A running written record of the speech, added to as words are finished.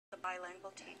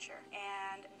bilingual teacher,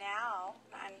 and now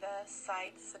I'm the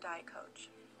site SDAIE coach.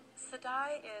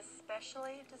 SDAIE is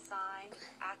specially designed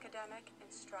academic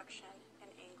instruction in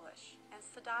English, and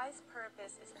SDAIE's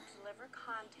purpose is to deliver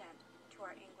content to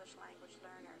our English language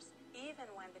learners, even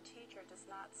when the teacher does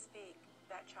not speak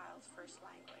that child's first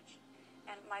language.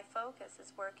 And my focus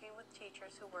is working with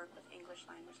teachers who work with English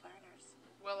language learners.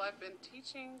 Well, I've been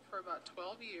teaching for about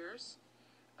 12 years.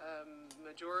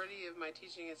 Majority of my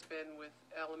teaching has been with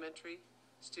elementary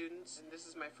students, and this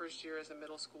is my first year as a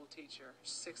middle school teacher.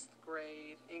 6th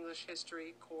grade, English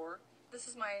history, core. This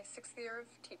is my 6th year of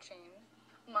teaching.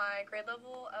 My grade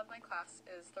level of my class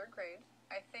is 3rd grade.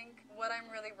 I think what I'm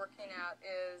really working at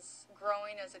is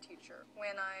growing as a teacher.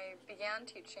 When I began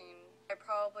teaching, I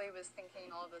probably was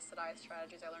thinking all of the SDAIE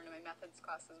strategies I learned in my methods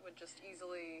classes would just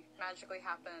easily, magically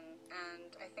happen.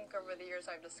 And I think over the years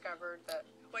I've discovered that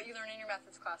what you learn in your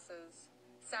methods classes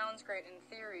sounds great in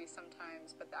theory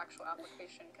sometimes, but the actual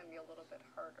application can be a little bit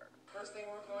harder. First thing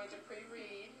we're going to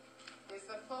pre-read is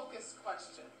the focus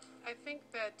question. I think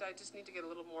that I just need to get a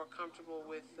little more comfortable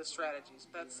with the strategies.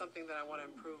 That's something that I want to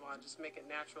improve on, just make it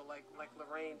natural like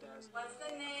Lorraine does. What's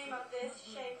the name of this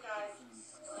shape, guys?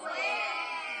 Square.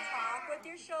 Talk with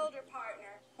your shoulder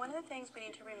partner. One of the things we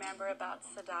need to remember about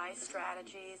SDAIE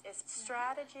strategies is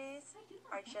strategies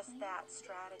are just that,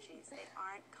 strategies. They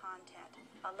aren't content.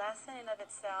 A lesson in of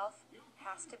itself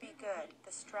has to be good.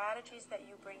 The strategies that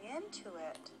you bring into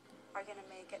it are going to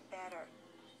make it better.